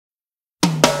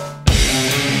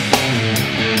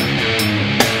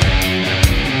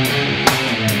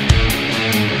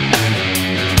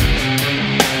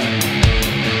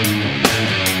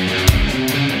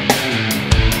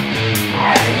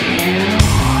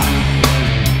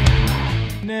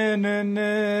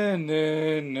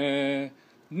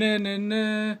Nah, nah,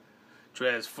 nah.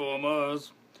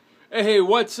 Transformers. Hey,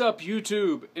 what's up,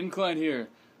 YouTube? Incline here.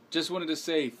 Just wanted to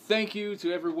say thank you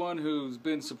to everyone who's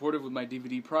been supportive with my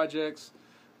DVD projects.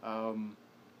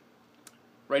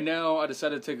 Right now, I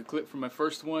decided to take a clip from my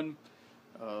first one,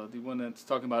 the one that's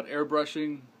talking about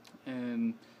airbrushing,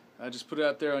 and I just put it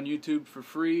out there on YouTube for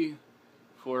free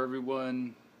for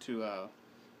everyone to,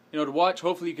 to watch.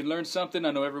 Hopefully, you can learn something.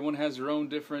 I know everyone has their own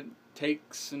different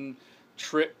takes and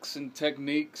tricks and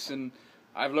techniques, and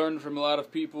I've learned from a lot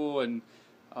of people and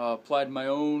applied my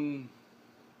own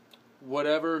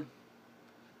whatever.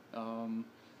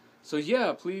 So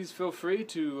yeah, please feel free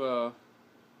to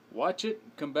watch it,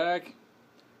 come back,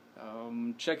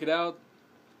 check it out,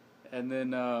 and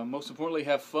then most importantly,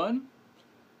 have fun.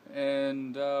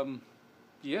 And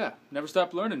yeah, never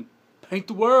stop learning. Paint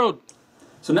the world.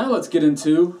 So now let's get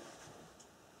into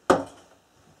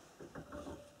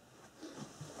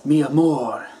mi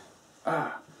amor.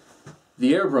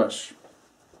 The airbrush.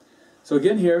 So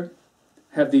again here,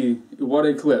 have the water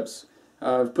eclipse.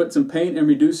 I've put some paint and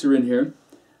reducer in here.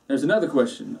 There's another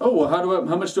question. Oh, well,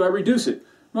 how much do I reduce it?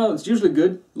 Well, it's usually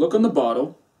good. Look on the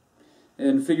bottle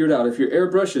and figure it out. If your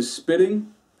airbrush is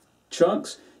spitting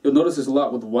chunks, you'll notice there's a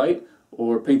lot with white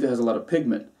or paint that has a lot of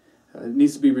pigment. It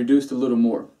needs to be reduced a little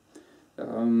more.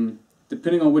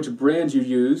 Depending on which brand you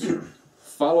use,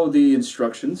 follow the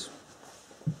instructions,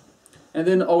 and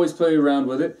then always play around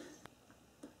with it.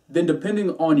 Then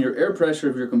depending on your air pressure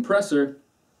of your compressor,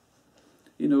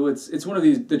 it's one of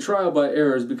these, the trial by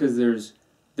errors, because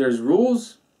there's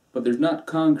rules, but there's not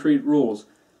concrete rules.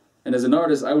 And as an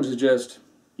artist, I would suggest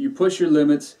you push your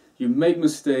limits, you make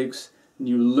mistakes, and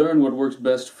you learn what works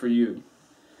best for you.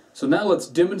 So now let's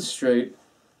demonstrate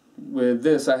with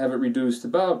this. I have it reduced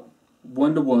about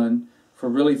 1:1 for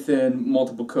really thin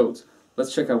multiple coats.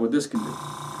 Let's check out what this can do.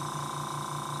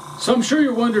 So I'm sure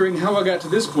you're wondering how I got to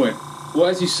this point. Well,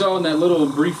 as you saw in that little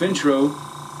brief intro,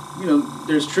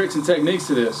 there's tricks and techniques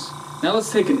to this. Now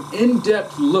let's take an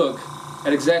in-depth look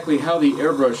at exactly how the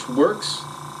airbrush works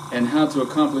and how to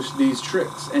accomplish these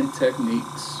tricks and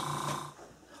techniques.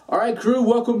 Alright crew,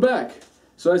 welcome back.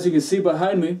 So as you can see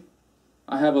behind me,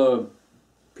 I have a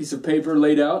piece of paper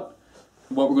laid out.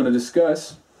 What we're going to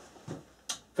discuss: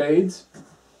 fades,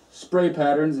 spray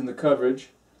patterns in the coverage,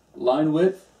 line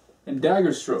width, and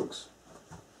dagger strokes.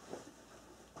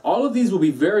 All of these will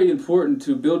be very important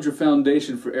to build your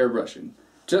foundation for airbrushing.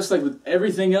 Just like with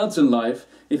everything else in life,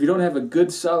 if you don't have a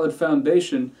good solid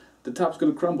foundation, the top's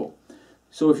going to crumble.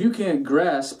 So if you can't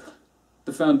grasp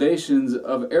the foundations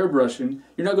of airbrushing,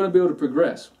 you're not going to be able to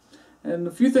progress. And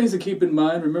a few things to keep in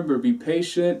mind: remember, be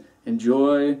patient,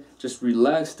 enjoy, just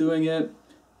relax doing it.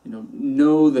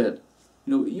 Know that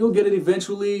you'll get it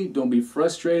eventually. Don't be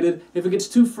frustrated. If it gets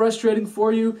too frustrating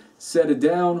for you, set it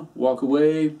down, walk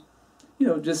away.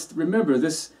 Just remember,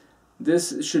 this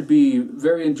should be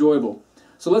very enjoyable.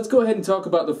 So let's go ahead and talk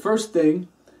about the first thing,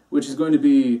 which is going to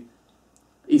be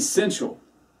essential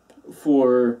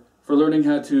for learning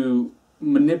how to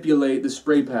manipulate the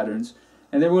spray patterns.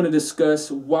 And then we're going to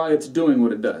discuss why it's doing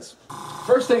what it does.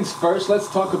 First things first,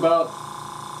 let's talk about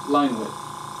line width.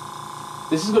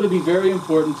 This is going to be very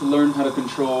important to learn how to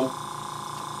control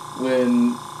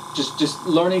when just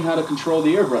learning how to control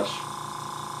the airbrush.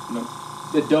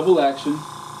 The double action.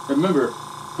 Remember,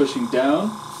 pushing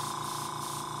down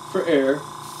for air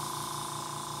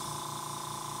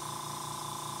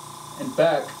and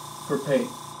back for paint.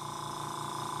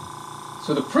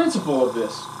 So the principle of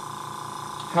this,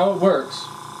 how it works,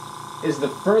 is the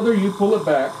further you pull it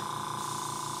back,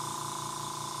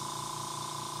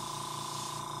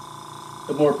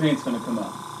 the more paint's going to come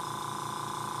out.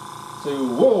 So,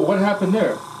 whoa, what happened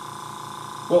there?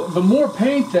 Well, the more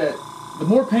paint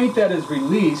that is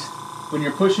released when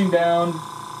you're pushing down,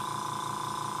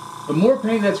 the more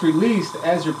paint that's released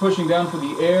as you're pushing down for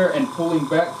the air and pulling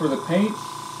back for the paint,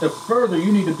 the further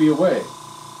you need to be away.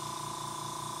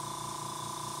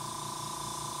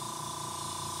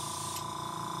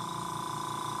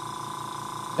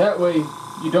 That way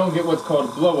you don't get what's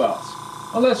called blowouts,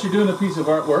 unless you're doing a piece of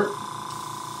artwork,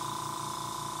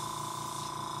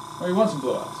 or you want some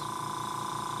blowouts.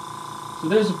 So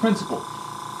there's the principle.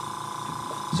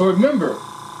 So remember,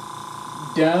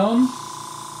 down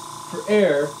for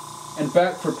air and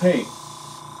back for paint.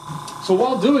 So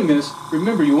while doing this,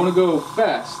 remember, you want to go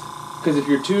fast, because if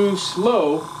you're too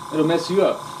slow, it'll mess you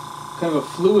up. Kind of a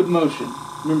fluid motion.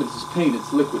 Remember, this is paint,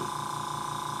 it's liquid.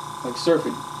 Like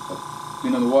surfing,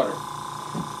 being on the water.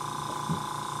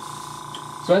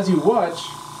 So as you watch,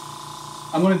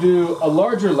 I'm going to do a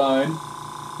larger line,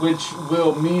 which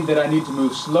will mean that I need to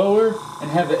move slower and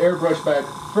have the airbrush back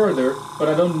further, but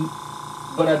I don't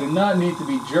but I do not need to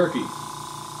be jerky.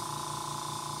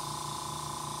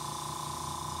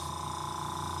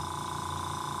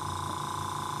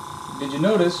 Did you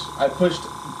notice I pushed,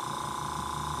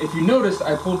 if you noticed,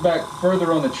 I pulled back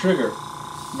further on the trigger.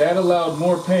 That allowed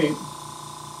more paint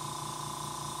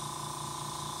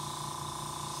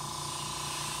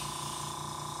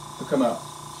to come out.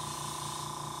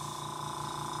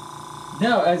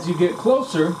 Now as you get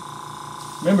closer,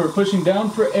 remember pushing down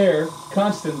for air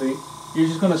constantly, you're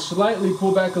just going to slightly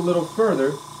pull back a little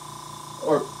further,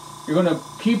 or you're going to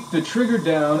keep the trigger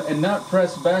down and not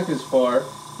press back as far.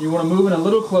 You want to move in a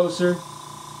little closer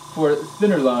for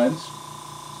thinner lines.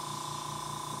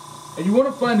 And you want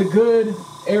to find a good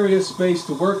area space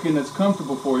to work in that's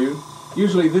comfortable for you.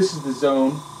 Usually this is the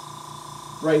zone.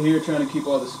 Right here, trying to keep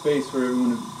all the space for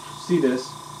everyone to see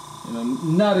this. You know,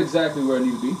 not exactly where I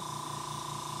need to be.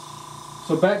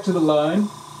 So back to the line.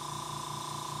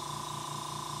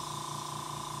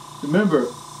 Remember,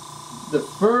 the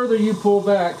further you pull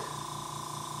back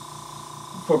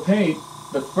for paint,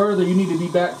 the further you need to be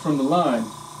back from the line.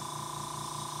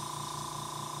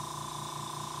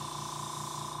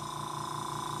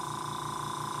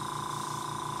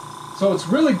 So it's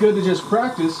really good to just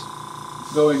practice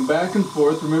going back and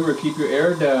forth. Remember, keep your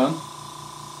air down.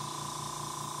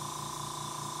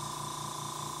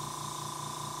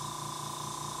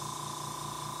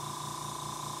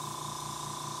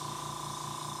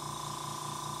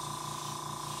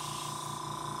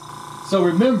 So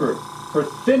remember, for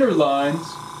thinner lines,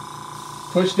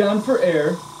 push down for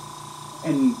air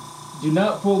and do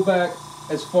not pull back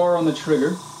as far on the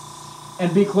trigger,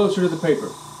 and be closer to the paper.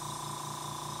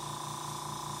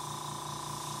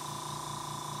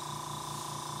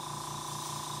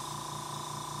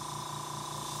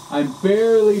 I'm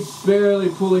barely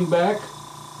pulling back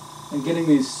and getting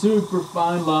these super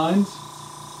fine lines.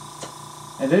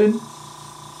 And then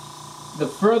the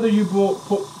further you pull,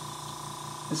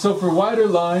 and so for wider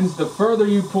lines, the further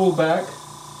you pull back,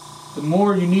 the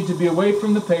more you need to be away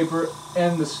from the paper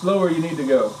and the slower you need to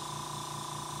go.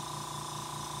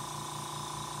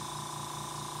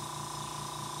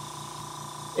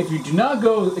 If you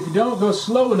don't go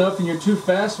slow enough and you're too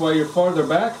fast while you're farther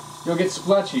back, you'll get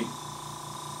splotchy.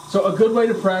 So a good way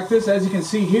to practice, as you can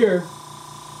see here,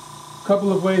 a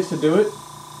couple of ways to do it.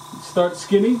 Start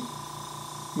skinny,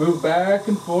 move back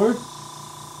and forth,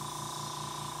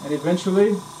 and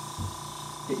eventually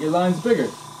get your lines bigger.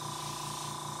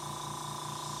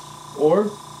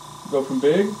 Or go from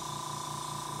big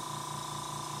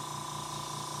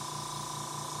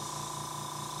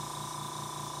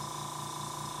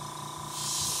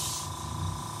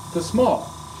to small.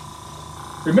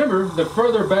 Remember, the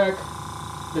further back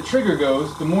the trigger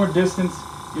goes, the more distance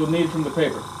you'll need from the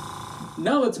paper.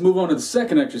 Now let's move on to the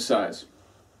second exercise,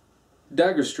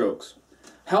 dagger strokes.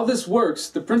 How this works,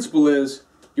 the principle is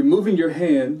you're moving your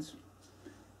hands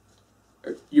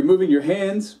and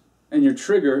your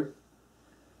trigger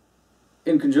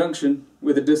in conjunction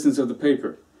with the distance of the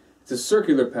paper. It's a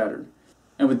circular pattern.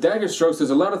 And with dagger strokes, there's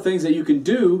a lot of things that you can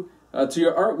do to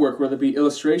your artwork, whether it be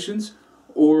illustrations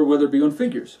or whether it be on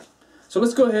figures. So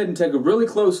let's go ahead and take a really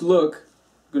close look.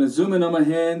 I'm going to zoom in on my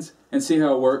hands and see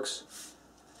how it works.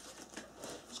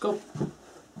 Let's go.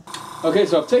 Okay,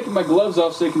 so I've taken my gloves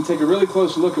off so you can take a really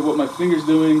close look at what my finger's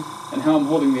doing and how I'm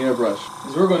holding the airbrush.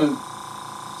 As we're going to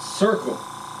circle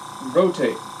and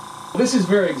rotate. This is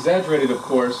very exaggerated, of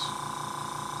course,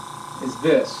 is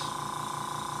this.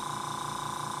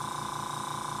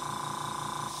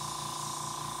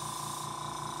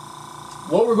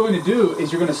 What we're going to do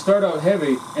is you're going to start out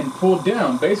heavy and pull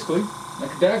down, basically,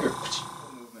 like a dagger.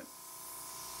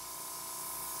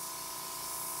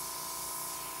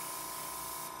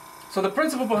 So the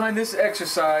principle behind this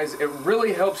exercise, it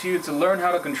really helps you to learn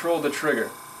how to control the trigger.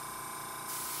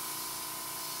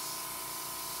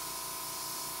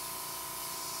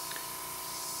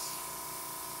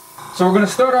 So we're going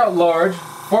to start out large,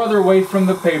 farther away from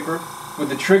the paper, with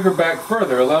the trigger back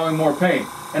further, allowing more paint.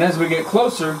 And as we get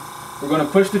closer, we're going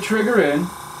to push the trigger in,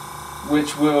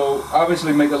 which will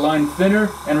obviously make the line thinner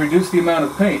and reduce the amount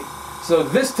of paint. So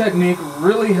this technique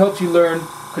really helps you learn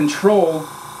control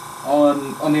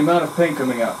on the amount of paint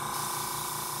coming out.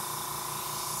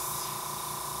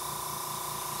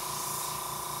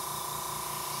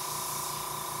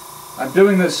 I'm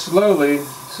doing this slowly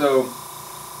so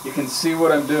you can see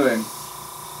what I'm doing.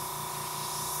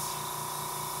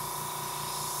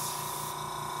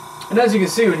 And as you can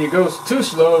see, when you go too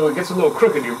slow, it gets a little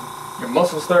crooked. Your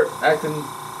muscles start acting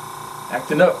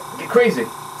up, get crazy.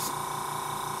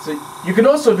 So you can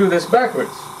also do this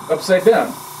backwards, upside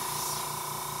down.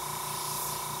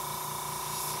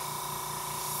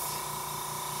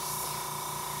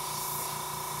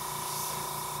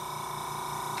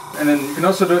 and then you can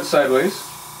also do it sideways.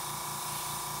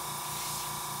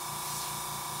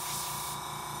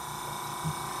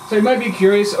 So you might be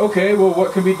curious, okay, well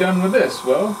what can be done with this?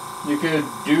 Well, you could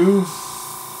do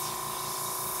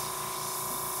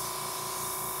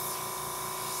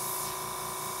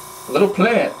a little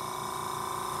plant.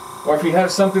 Or if you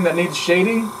have something that needs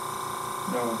shading,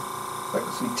 you know, like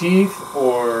some teeth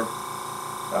or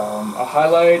a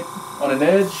highlight on an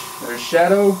edge or a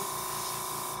shadow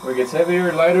where it gets heavier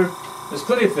or lighter, there's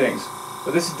plenty of things.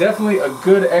 But this is definitely a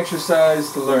good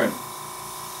exercise to learn.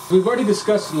 We've already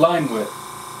discussed line width.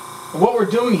 And what we're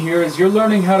doing here is you're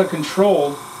learning how to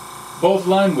control both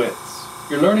line widths.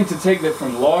 You're learning to take that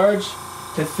from large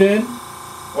to thin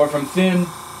or from thin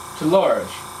to large.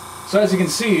 So as you can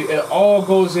see, it all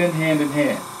goes in hand.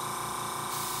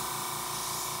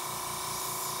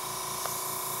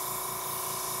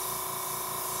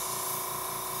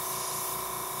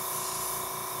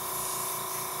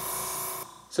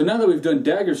 So now that we've done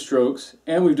dagger strokes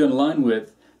and we've done line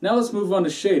width, now let's move on to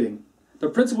shading. The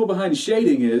principle behind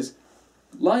shading is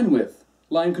line width,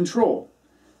 line control.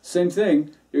 Same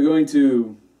thing, you're going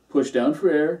to push down for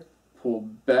air, pull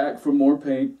back for more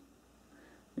paint,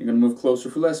 you're going to move closer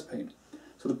for less paint.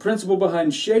 So the principle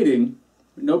behind shading,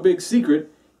 no big secret,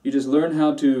 you just learn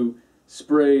how to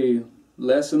spray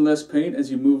less and less paint as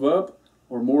you move up,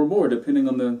 or more depending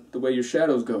on the way your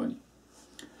shadow's going.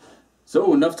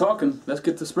 So enough talking, let's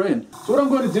get to spraying. So what I'm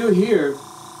going to do here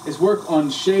is work on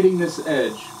shading this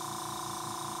edge.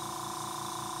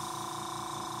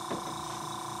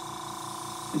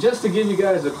 And just to give you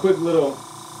guys a quick little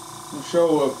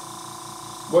show of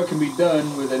what can be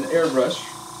done with an airbrush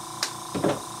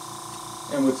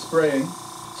and with spraying.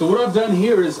 So what I've done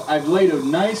here is I've laid a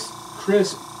nice,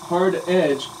 crisp, hard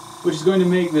edge, which is going to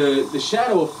make the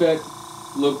shadow effect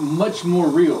look much more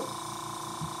real.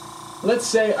 Let's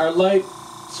say our light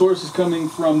source is coming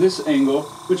from this angle,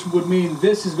 which would mean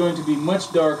this is going to be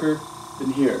much darker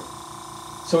than here.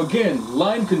 So again,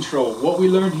 line control, what we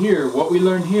learned here, what we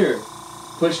learned here.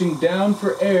 Pushing down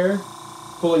for air,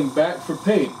 pulling back for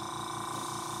paint.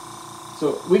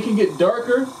 So we can get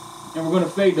darker, and we're going to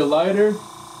fade to lighter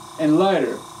and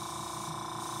lighter.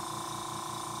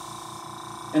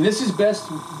 And this is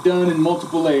best done in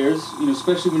multiple layers, you know,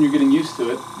 especially when you're getting used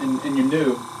to it and you're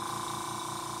new.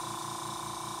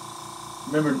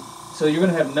 Remember, so you're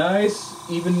going to have nice,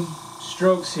 even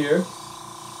strokes here.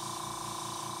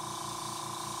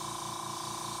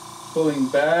 Pulling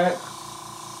back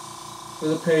for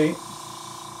the paint.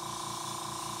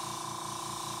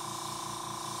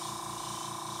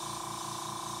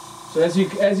 So as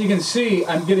you can see,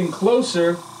 I'm getting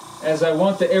closer as I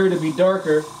want the area to be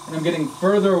darker, and I'm getting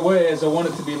further away as I want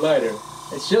it to be lighter.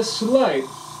 It's just slight,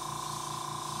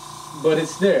 but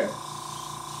it's there.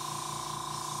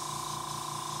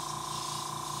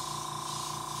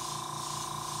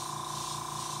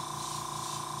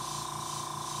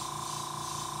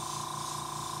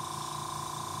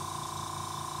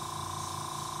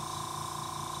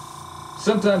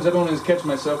 Sometimes I don't always catch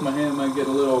myself, my hand might get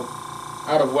a little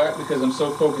out of whack because I'm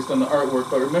so focused on the artwork,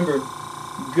 but remember,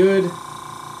 good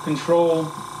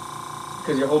control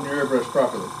because you're holding your airbrush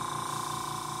properly.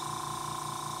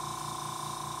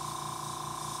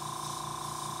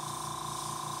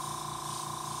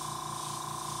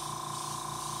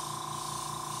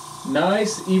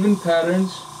 Nice, even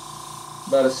patterns,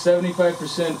 about a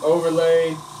 75%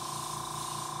 overlay,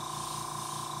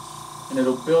 and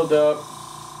it'll build up.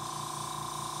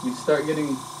 You start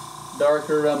getting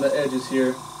darker around the edges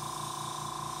here.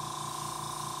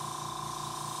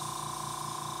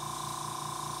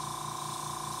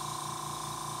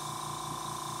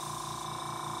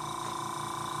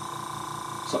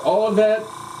 So all of that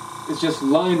is just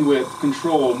line width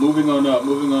control, moving on up,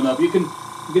 moving on up. You can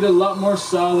get a lot more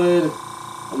solid,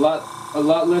 a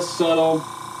lot less subtle,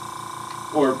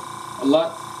 or a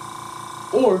lot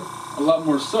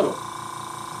more subtle.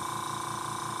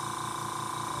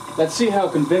 Let's see how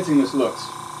convincing this looks.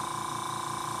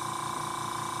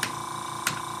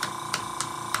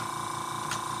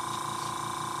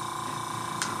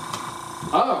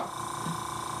 Ah,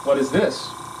 what is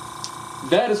this?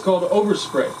 That is called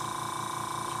overspray.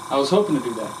 I was hoping to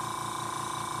do that.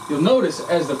 You'll notice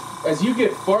as you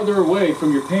get farther away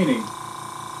from your painting,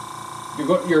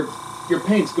 your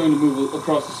paint's going to move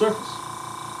across the surface.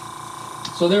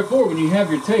 So therefore, when you have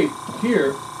your tape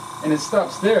here and it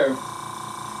stops there,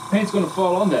 paint's going to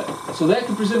fall on that. So that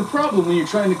can present a problem when you're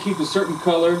trying to keep a certain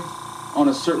color on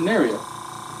a certain area.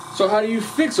 So how do you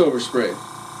fix overspray?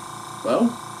 Well,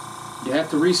 you have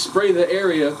to respray the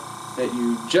area that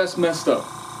you just messed up.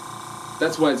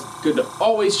 That's why it's good to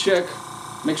always check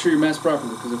Make sure you mask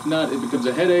properly, because if not, it becomes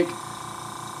a headache.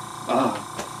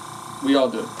 We all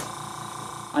do it.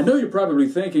 I know you're probably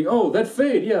thinking, oh, that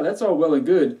fade, yeah, that's all well and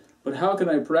good, but how can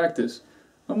I practice?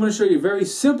 I'm going to show you a very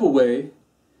simple way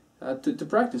to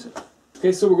practice it.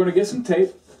 Okay, so we're going to get some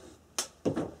tape.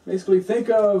 Basically, think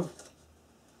of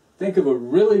a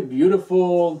really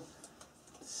beautiful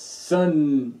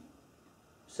sunset,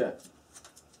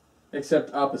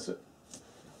 except opposite.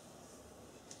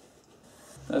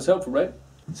 That's helpful, right?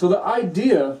 So the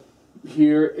idea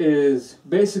here is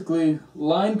basically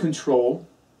line control,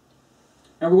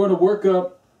 and we're going to work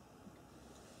up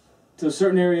to a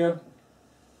certain area,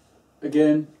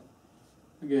 again,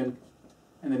 and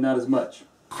then not as much.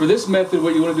 For this method,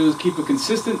 what you want to do is keep a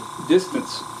consistent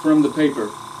distance from the paper.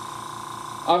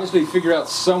 Obviously, figure out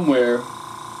somewhere,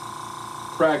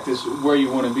 practice where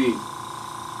you want to be.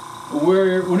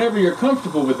 Whenever you're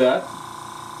comfortable with that,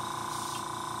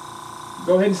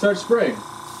 go ahead and start spraying.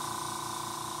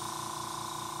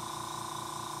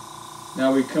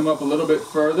 Now we come up a little bit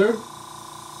further.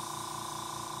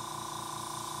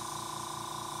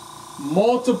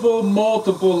 Multiple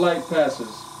light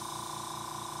passes.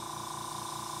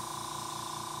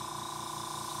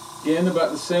 Again,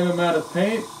 about the same amount of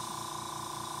paint.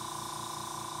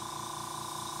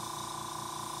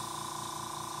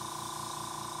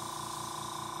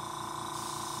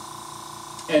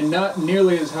 And not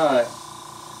nearly as high.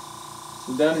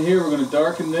 So down here we're going to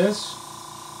darken this.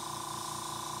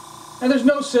 And there's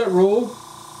no set rule.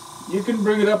 You can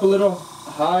bring it up a little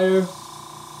higher.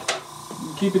 You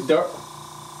can keep it dark.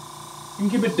 You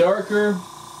can keep it darker.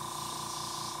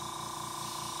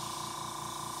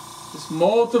 Just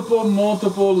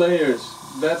multiple layers.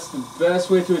 That's the best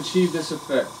way to achieve this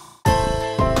effect.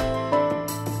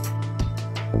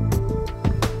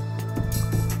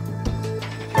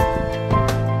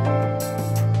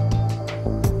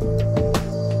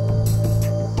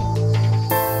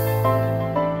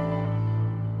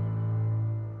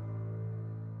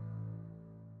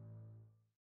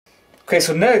 Okay,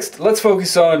 so next, let's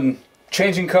focus on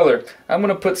changing color. I'm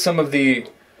going to put some of the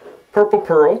purple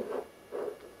pearl.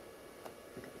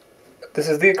 This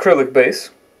is the acrylic base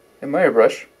in my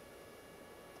airbrush.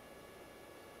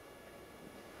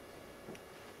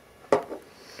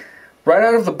 Right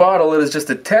out of the bottle, it is just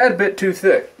a tad bit too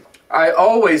thick. I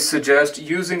always suggest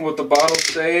using what the bottles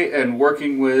say and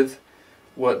working with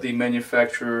what the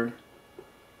manufacturer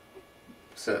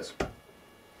says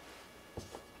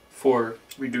for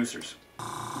reducers.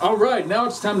 Alright, now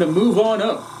it's time to move on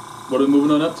up. What are we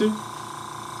moving on up to?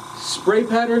 Spray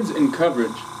patterns and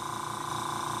coverage.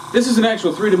 This is an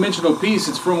actual three-dimensional piece.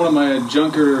 It's from one of my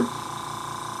Junker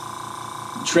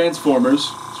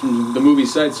Transformers. It's from the movie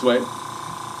Sideswipe.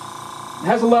 It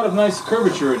has a lot of nice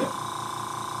curvature in it.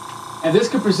 And this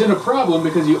could present a problem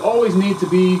because you always need to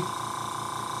be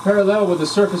parallel with the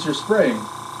surface you're spraying.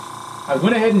 I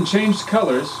went ahead and changed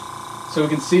colors so we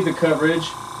can see the coverage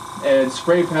and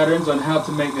spray patterns on how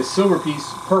to make this silver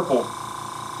piece purple.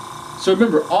 So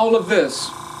remember, all of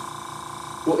this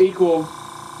will equal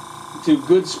to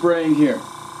good spraying here.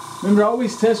 Remember,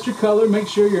 always test your color, make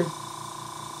sure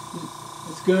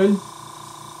it's good,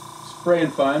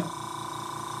 spraying fine.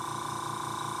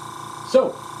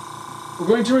 So, we're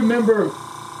going to remember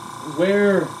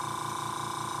where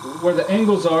the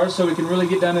angles are so we can really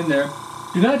get down in there.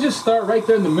 Do not just start right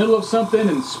there in the middle of something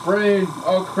and spray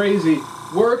all crazy.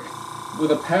 Work with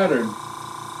a pattern.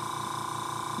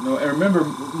 You know, and remember,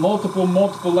 multiple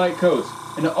light coats.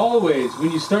 And always,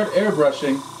 when you start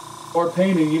airbrushing or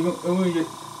painting, even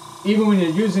when you're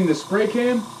using the spray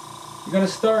can, you're going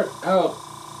to start out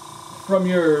from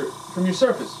your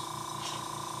surface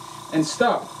and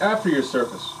stop after your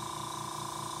surface.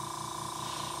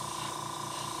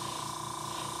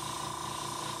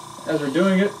 As we're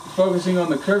doing it, focusing on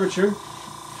the curvature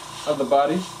of the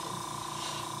body.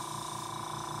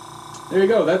 There you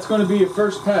go, that's going to be your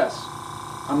first pass.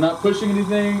 I'm not pushing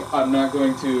anything, I'm not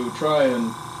going to try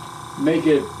and make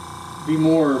it be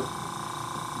more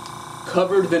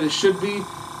covered than it should be.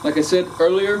 Like I said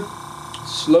earlier,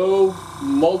 slow,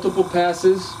 multiple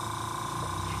passes.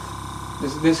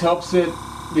 This helps it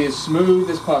be as smooth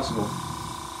as possible.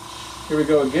 Here we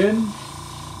go again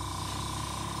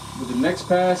with the next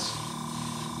pass.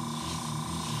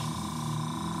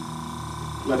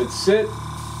 Let it sit.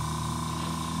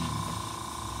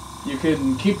 You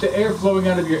can keep the air flowing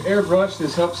out of your airbrush.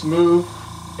 This helps move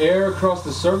air across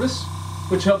the surface,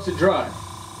 which helps it dry.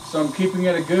 So I'm keeping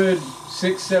it a good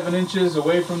 6-7 inches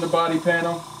away from the body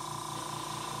panel.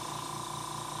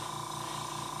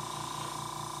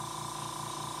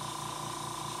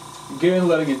 Again,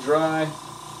 letting it dry.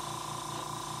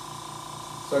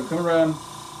 So I come around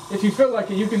if you feel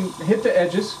like it, you can hit the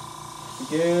edges.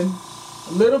 Again,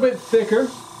 a little bit thicker,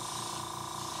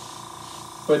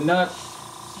 but not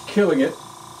killing it.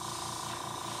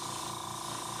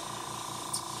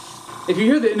 If you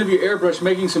hear the end of your airbrush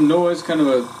making some noise, kind of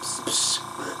a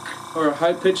or a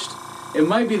high-pitched, it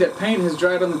might be that paint has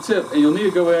dried on the tip, and you'll need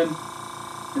to go in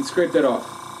and scrape that off.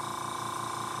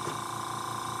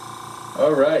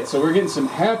 Alright, so we're getting some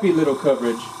happy little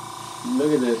coverage.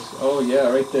 Look at this. Oh yeah,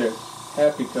 right there.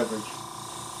 Happy coverage.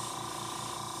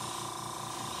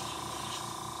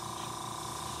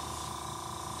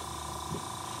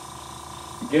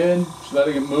 Again, just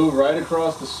letting it move right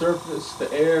across the surface.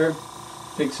 The air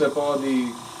picks up all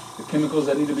the chemicals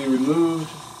that need to be removed,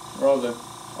 or all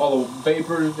the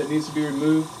vapor that needs to be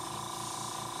removed.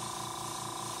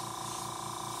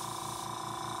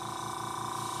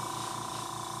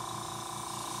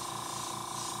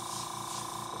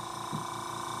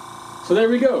 So there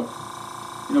we go.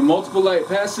 Multiple light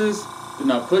passes. Do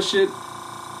not push it.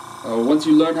 Once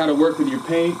you learn how to work with your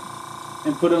paint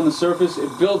and put it on the surface, it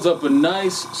builds up a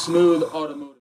nice, smooth automotive.